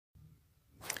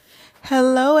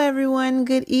everyone.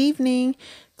 Good evening.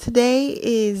 Today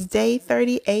is day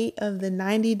 38 of the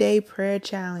 90-day prayer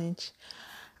challenge.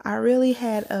 I really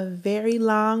had a very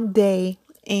long day,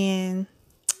 and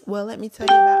let me tell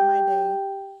you about my day.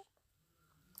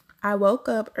 I woke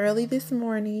up early this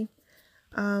morning,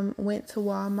 went to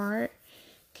Walmart,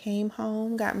 came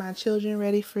home, got my children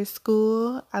ready for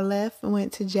school. I left and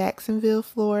went to Jacksonville,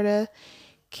 Florida,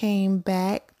 came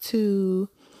back to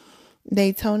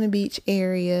Daytona Beach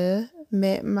area,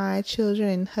 met my children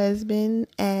and husband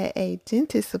at a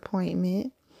dentist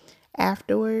appointment.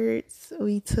 Afterwards,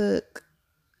 we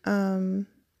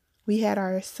had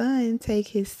our son take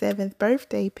his 7th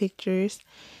birthday pictures.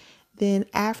 Then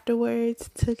afterwards,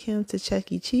 took him to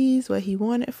Chuck E. Cheese, what he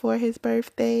wanted for his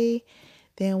birthday.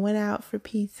 Then went out for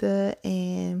pizza,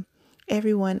 and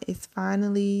everyone is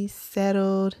finally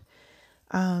settled,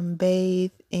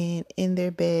 bathed, and in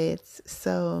their beds.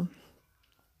 So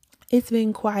it's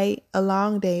been quite a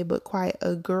long day, but quite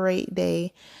a great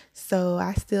day. So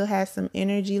I still have some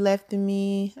energy left in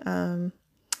me. I'm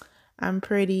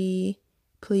pretty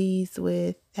pleased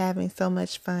with having so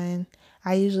much fun.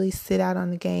 I usually sit out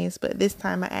on the games, but this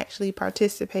time I actually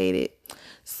participated.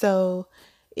 So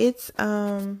it's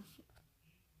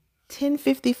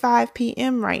 10:55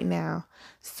 p.m. right now.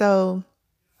 So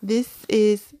this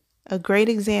is a great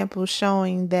example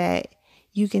showing that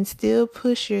you can still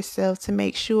push yourself to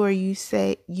make sure you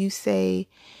say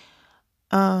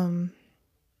a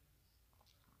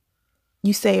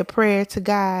prayer to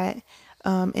God,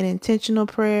 an intentional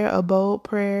prayer, a bold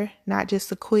prayer, not just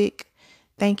a quick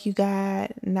thank you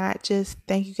God, not just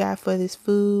thank you God for this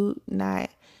food, not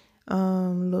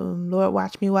Lord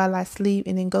watch me while I sleep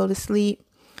and then go to sleep.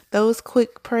 Those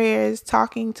quick prayers,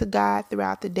 talking to God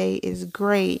throughout the day is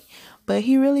great, but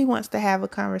He really wants to have a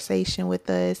conversation with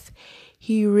us.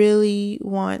 He really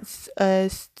wants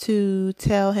us to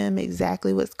tell Him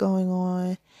exactly what's going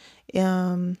on.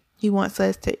 He wants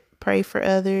us to pray for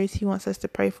others. He wants us to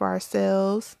pray for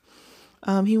ourselves.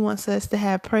 He wants us to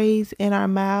have praise in our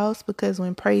mouths, because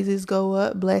when praises go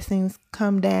up, blessings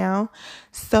come down.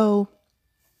 So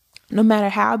no matter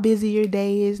how busy your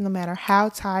day is, no matter how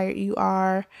tired you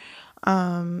are,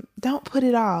 don't put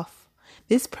it off.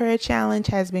 This prayer challenge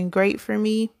has been great for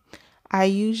me. I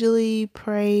usually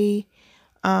pray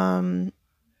once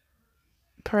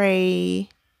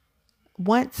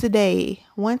a day.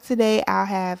 Once a day, I'll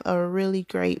have a really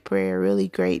great prayer, really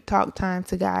great talk time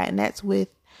to God, and that's with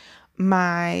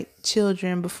my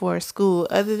children before school.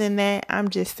 Other than that, I'm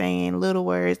just saying little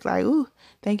words like, "Ooh,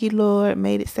 thank you, Lord,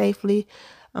 made it safely.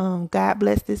 God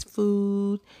bless this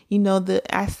food."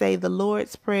 I say the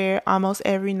Lord's Prayer almost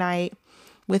every night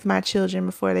with my children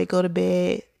before they go to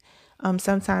bed.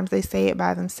 Sometimes they say it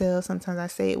by themselves. Sometimes I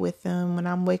say it with them. When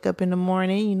I wake up in the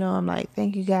morning, I'm like,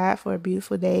 "Thank you, God, for a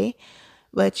beautiful day."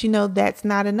 But that's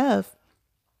not enough.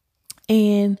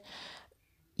 And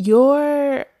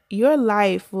your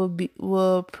life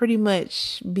will pretty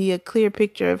much be a clear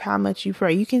picture of how much you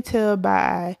pray. You can tell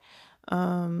by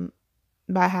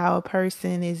how a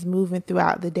person is moving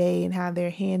throughout the day and how they're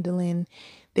handling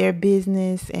their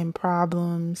business and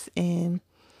problems, and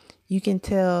you can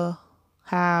tell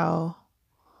how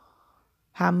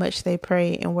much they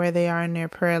pray and where they are in their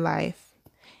prayer life.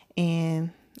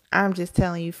 And I'm just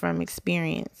telling you from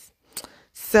experience.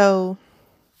 So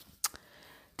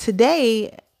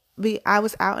today, I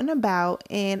was out and about,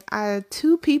 and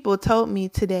two people told me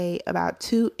today about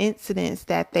two incidents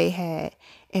that they had.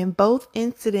 And both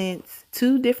incidents,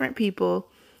 two different people,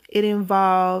 it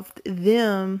involved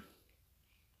them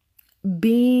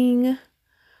being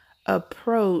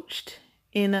approached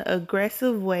in an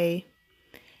aggressive way,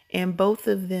 and both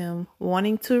of them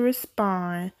wanting to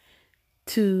respond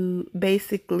to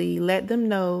basically let them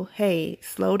know, "Hey,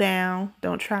 slow down,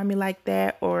 don't try me like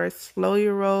that," or "Slow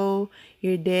your roll,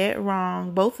 you're dead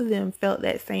wrong." Both of them felt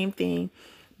that same thing,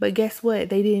 but guess what?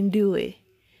 They didn't do it.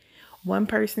 One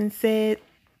person said,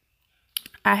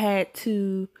 "I had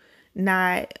to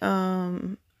not,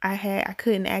 I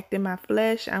couldn't act in my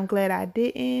flesh. I'm glad I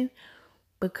didn't,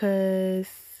 because,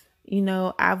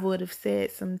 I would have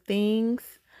said some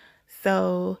things.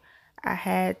 So I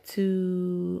had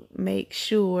to make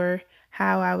sure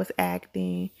how I was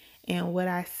acting and what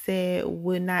I said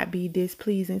would not be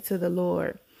displeasing to the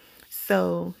Lord."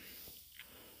 So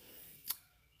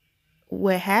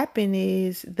what happened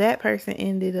is that person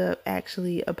ended up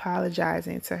actually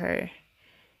apologizing to her,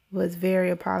 was very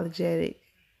apologetic.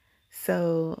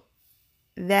 So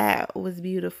that was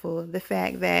beautiful. The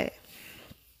fact that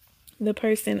the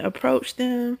person approached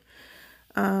them,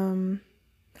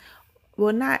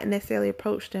 not necessarily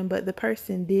approached them, but the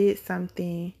person did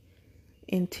something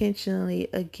intentionally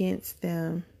against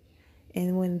them,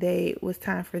 and when they was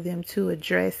time for them to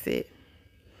address it,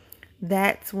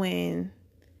 that's when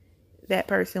that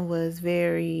person was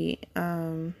very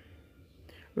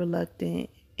reluctant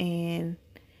and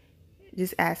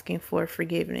just asking for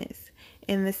forgiveness.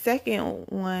 And the second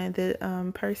one,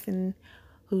 the person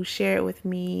who shared with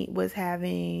me was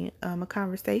having a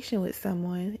conversation with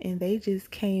someone, and they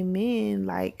just came in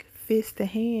like fist to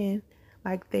hand,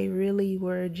 like they really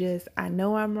were just, I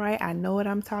know I'm right, I know what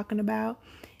I'm talking about.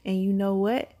 And you know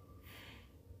what?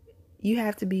 You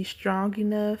have to be strong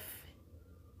enough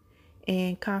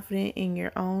and confident in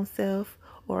your own self,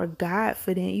 or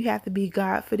Godfident. You have to be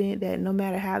Godfident that no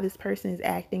matter how this person is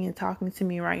acting and talking to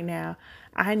me right now,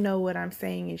 I know what I'm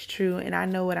saying is true and I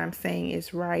know what I'm saying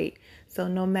is right. So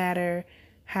no matter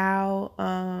how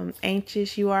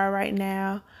anxious you are right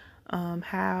now,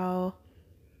 how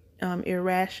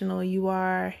irrational you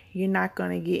are, you're not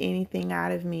going to get anything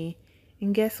out of me.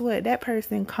 And guess what? That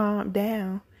person calmed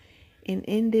down and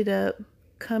ended up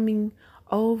coming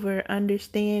over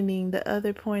understanding the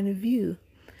other point of view.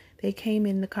 They came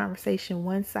in the conversation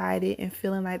one-sided and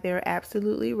feeling like they were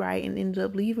absolutely right, and ended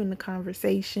up leaving the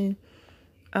conversation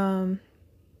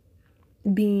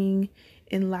being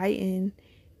enlightened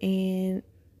and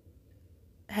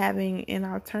having an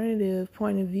alternative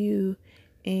point of view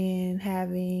and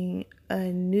having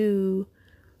a new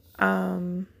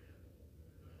plan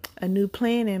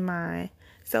in mind.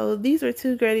 So these are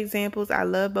two great examples. I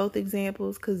love both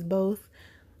examples because both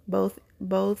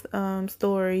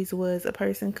stories was a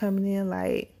person coming in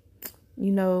like,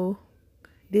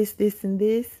 this and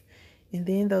this, and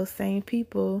then those same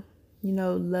people,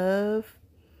 love,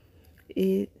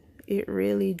 it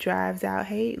really drives out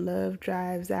hate. Love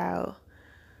drives out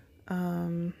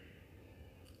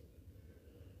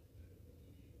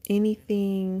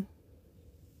anything.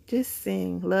 Just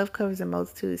sin. Love covers a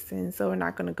multitude of sins, so we're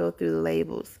not going to go through the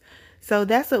labels. So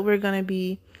that's what we're going to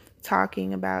be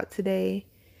talking about today.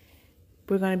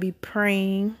 We're going to be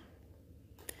praying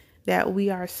that we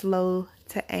are slow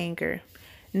to anger.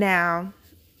 Now,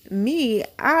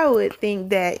 I would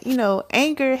think that,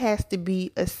 anger has to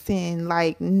be a sin.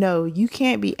 Like, no, you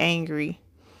can't be angry.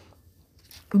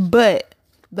 But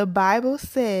the Bible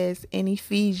says in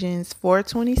Ephesians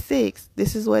 4:26,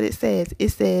 this is what it says. It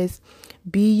says,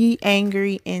 "Be ye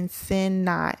angry and sin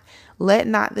not. Let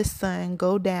not the sun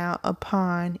go down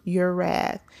upon your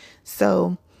wrath."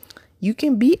 So you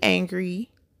can be angry,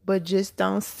 but just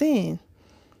don't sin.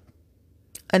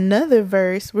 Another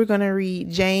verse, we're going to read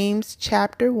James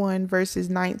chapter 1, verses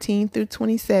 19 through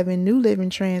 27, New Living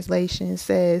Translation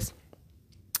says,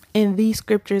 "And these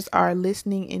scriptures are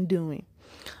listening and doing.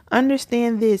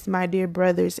 Understand this, my dear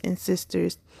brothers and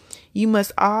sisters. You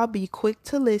must all be quick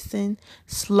to listen,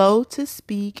 slow to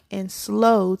speak, and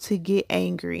slow to get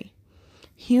angry.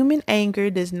 Human anger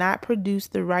does not produce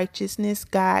the righteousness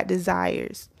God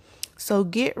desires. So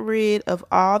get rid of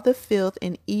all the filth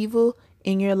and evil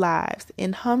in your lives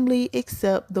and humbly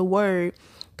accept the word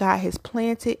God has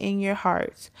planted in your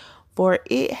hearts, for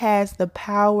it has the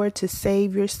power to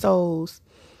save your souls.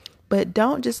 But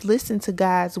don't just listen to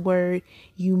God's word.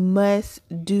 You must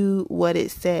do what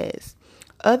it says.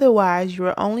 Otherwise, you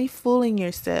are only fooling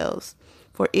yourselves.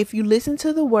 For if you listen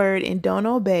to the word and don't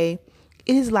obey,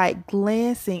 it is like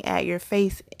glancing at your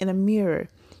face in a mirror.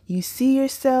 You see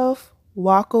yourself,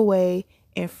 walk away,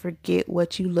 and forget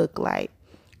what you look like.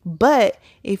 But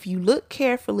if you look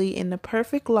carefully in the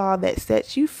perfect law that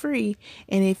sets you free,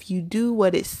 and if you do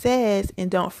what it says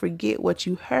and don't forget what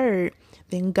you heard,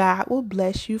 then God will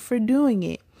bless you for doing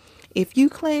it. If you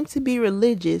claim to be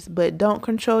religious but don't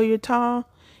control your tongue,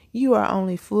 you are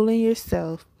only fooling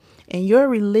yourself, and your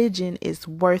religion is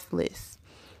worthless.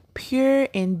 Pure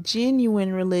and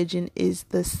genuine religion is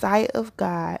the sight of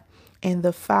God, and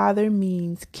the Father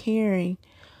means caring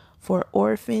for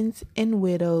orphans and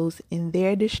widows in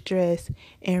their distress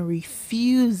and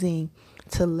refusing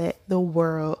to let the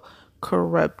world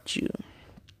corrupt you.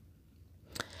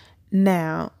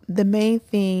 Now, the main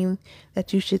thing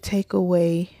that you should take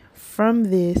away from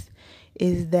this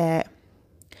is that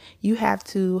you have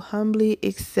to humbly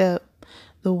accept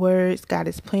the words God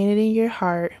has planted in your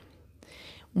heart.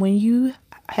 When you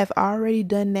have already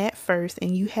done that first,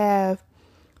 and you have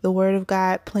the word of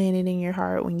God planted in your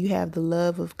heart, when you have the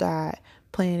love of God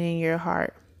planted in your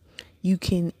heart, you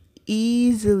can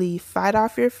easily fight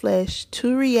off your flesh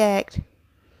to react,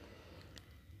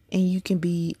 and you can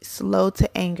be slow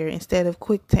to anger instead of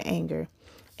quick to anger.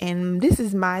 And this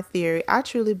is my theory. I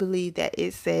truly believe that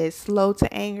it says slow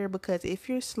to anger because if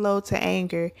you're slow to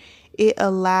anger, it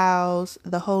allows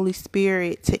the Holy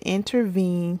Spirit to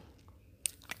intervene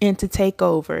and to take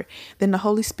over. Then the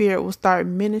Holy Spirit will start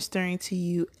ministering to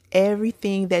you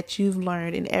everything that you've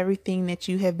learned and everything that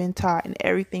you have been taught and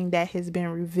everything that has been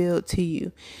revealed to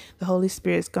you. The Holy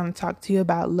Spirit is going to talk to you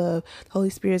about love. The Holy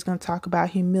Spirit is going to talk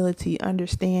about humility,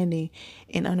 understanding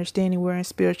we're in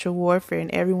spiritual warfare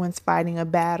and everyone's fighting a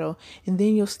battle. And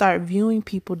then you'll start viewing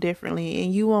people differently,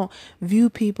 and you won't view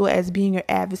people as being your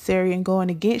adversary and going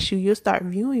against you. You'll start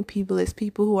viewing people as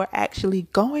people who are actually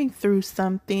going through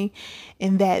something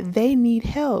and that they need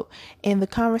help. And the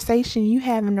conversation you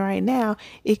having right now,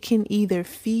 it can either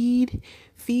feed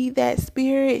that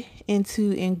spirit and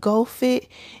to engulf it,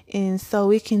 and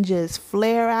so it can just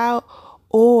flare out,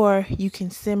 or you can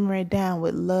simmer it down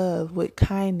with love, with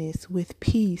kindness, with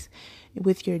peace,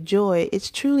 with your joy. It's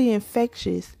truly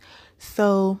infectious.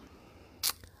 So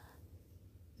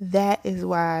that is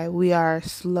why we are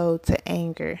slow to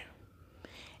anger.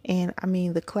 And I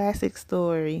mean, the classic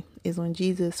story is when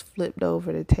Jesus flipped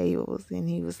over the tables and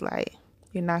he was like,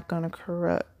 "You're not going to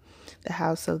corrupt the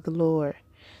house of the Lord."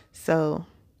 So,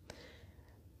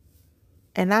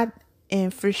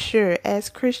 and for sure, as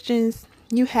Christians,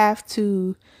 you have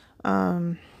to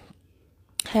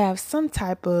have some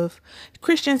type of,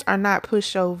 Christians are not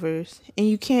pushovers, and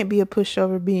you can't be a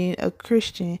pushover being a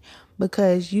Christian,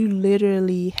 because you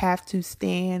literally have to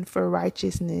stand for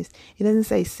righteousness. It doesn't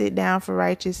say sit down for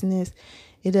righteousness.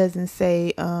 It doesn't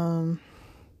say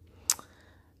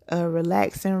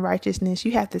relax in righteousness.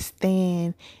 You have to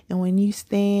stand, and when you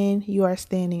stand, you are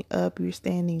standing up. You're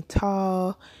standing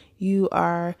tall.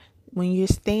 When you're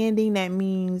standing, that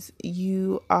means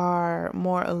you are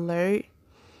more alert.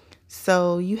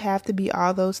 So you have to be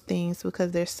all those things,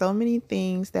 because there's so many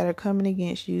things that are coming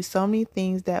against you, so many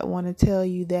things that want to tell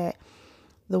you that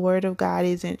the word of God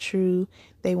isn't true.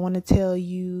 They want to tell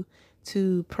you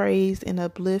to praise and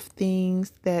uplift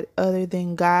things that other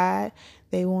than God.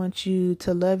 They want you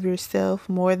to love yourself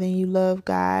more than you love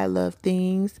God, love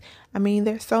things. I mean,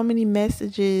 there's so many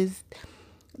messages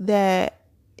that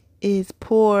is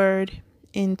poured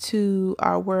into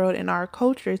our world and our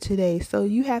culture today. So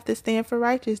you have to stand for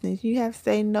righteousness. You have to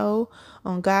say, no,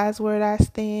 on God's word I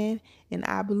stand, and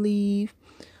I believe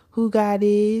who God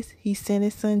is. He sent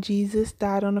his son Jesus,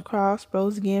 died on the cross,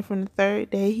 rose again from the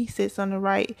third day. He sits on the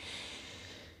right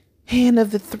hand of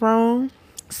the throne.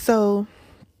 So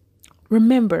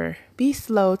remember, be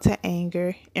slow to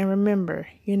anger, and remember,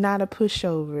 you're not a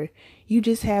pushover. You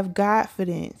just have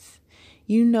Godfidence.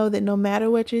 You know that no matter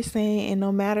what you're saying and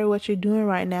no matter what you're doing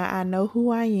right now, I know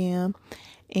who I am,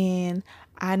 and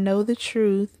I know the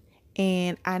truth,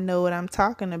 and I know what I'm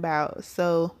talking about.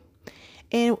 So,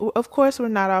 and of course, we're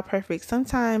not all perfect.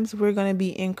 Sometimes we're going to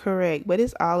be incorrect, but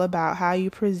it's all about how you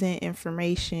present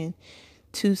information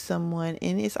to someone,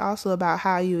 and it's also about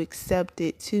how you accept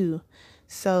it too.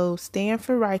 So stand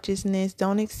for righteousness,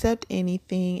 don't accept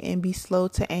anything, and be slow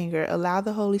to anger. Allow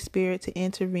the Holy Spirit to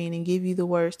intervene and give you the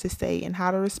words to say and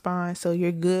how to respond, so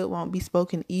your good won't be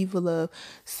spoken evil of,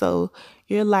 so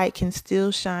your light can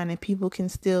still shine and people can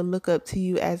still look up to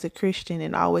you as a Christian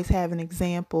and always have an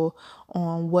example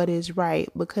on what is right,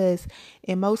 because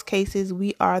in most cases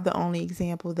we are the only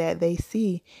example that they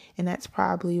see, and that's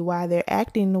probably why they're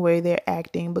acting the way they're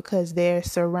acting, because their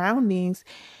surroundings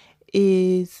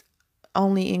is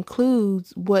only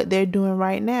includes what they're doing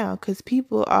right now, because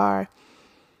people are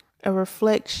a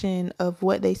reflection of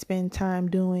what they spend time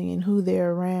doing and who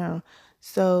they're around.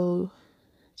 So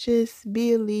just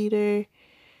be a leader,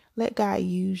 let God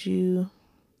use you,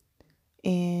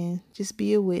 and just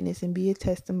be a witness and be a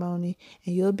testimony,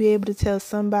 and you'll be able to tell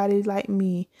somebody like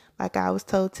me, like I was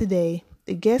told today,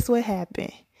 that guess what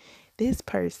happened? This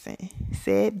person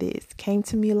said this, came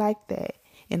to me like that,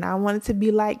 and I wanted to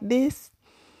be like this,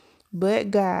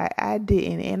 but God, I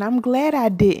didn't. And I'm glad I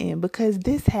didn't, because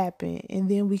this happened.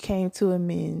 And then we came to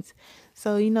amends.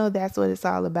 So, that's what it's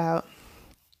all about.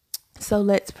 So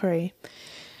let's pray.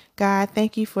 God,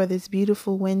 thank you for this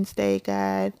beautiful Wednesday,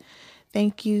 God.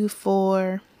 Thank you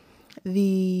for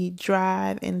the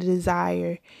drive and the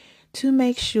desire to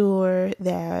make sure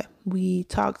that we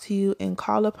talk to you and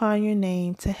call upon your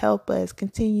name to help us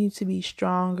continue to be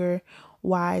stronger,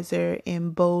 wiser,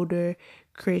 and bolder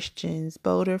Christians,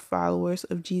 bolder followers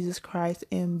of Jesus Christ,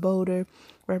 and bolder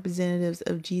representatives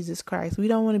of Jesus Christ. We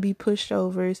don't want to be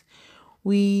pushovers.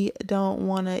 We don't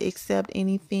want to accept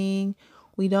anything.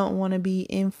 We don't want to be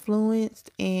influenced,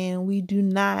 and we do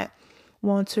not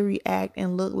want to react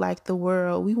and look like the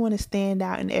world. We want to stand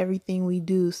out in everything we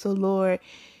do. So Lord,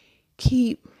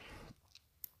 keep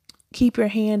your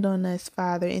hand on us,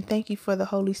 Father, and thank you for the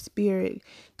Holy Spirit,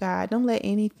 God. Don't let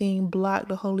anything block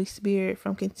the Holy Spirit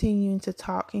from continuing to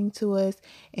talking to us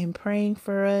and praying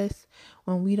for us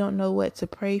when we don't know what to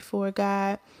pray for,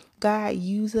 God. God,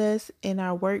 use us in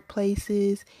our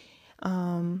workplaces,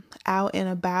 out and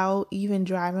about, even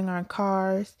driving our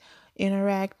cars,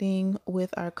 interacting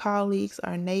with our colleagues,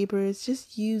 our neighbors.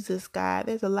 Just use us, God.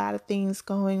 There's a lot of things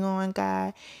going on,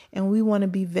 God, and we want to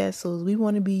be vessels. We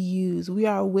want to be used. We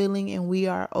are willing and we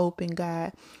are open,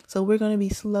 God. So we're going to be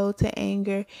slow to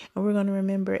anger, and we're going to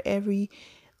remember every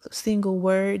single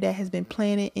word that has been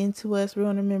planted into us. We're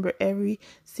going to remember every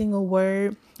single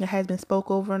word that has been spoke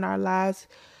over in our lives.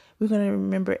 We're going to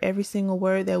remember every single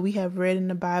word that we have read in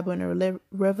the Bible and the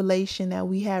revelation that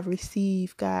we have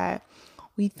received, God.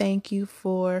 We thank you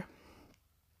for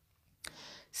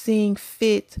seeing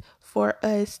fit for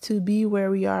us to be where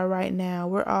we are right now.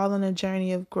 We're all on a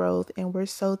journey of growth, and we're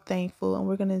so thankful, and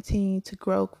we're going to continue to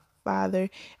grow, Father, and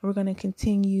we're going to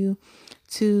continue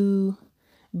to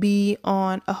be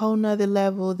on a whole nother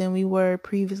level than we were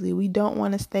previously. We don't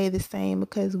want to stay the same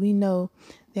because we know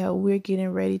that we're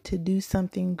getting ready to do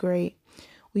something great.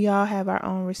 We all have our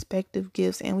own respective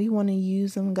gifts, and we want to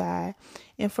use them, God.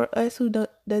 And for us who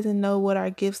doesn't know what our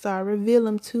gifts are, reveal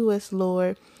them to us,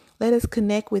 Lord. Let us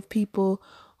connect with people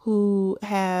who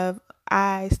have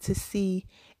eyes to see,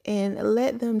 and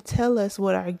let them tell us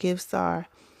what our gifts are,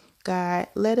 God.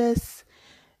 Let us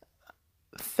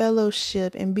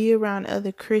fellowship and be around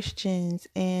other Christians,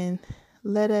 and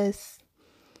let us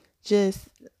just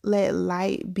let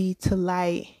light be to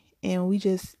light, and we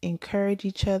just encourage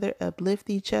each other, uplift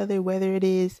each other, whether it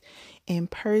is in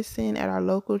person at our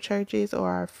local churches or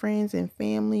our friends and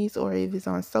families, or if it's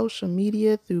on social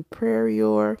media through prayer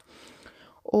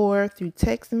or through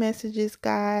text messages,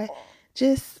 God.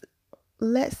 Just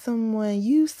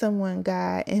use someone,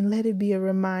 God, and let it be a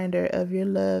reminder of your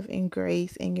love and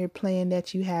grace and your plan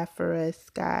that you have for us,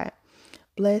 God.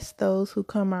 Bless those who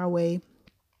come our way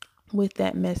with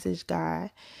that message,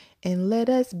 God, and let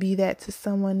us be that to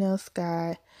someone else,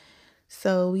 God.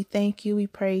 So we thank you, we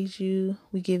praise you,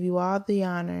 we give you all the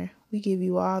honor, we give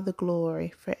you all the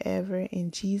glory forever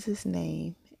in Jesus'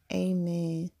 name.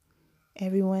 Amen.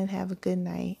 Everyone have a good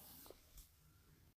night.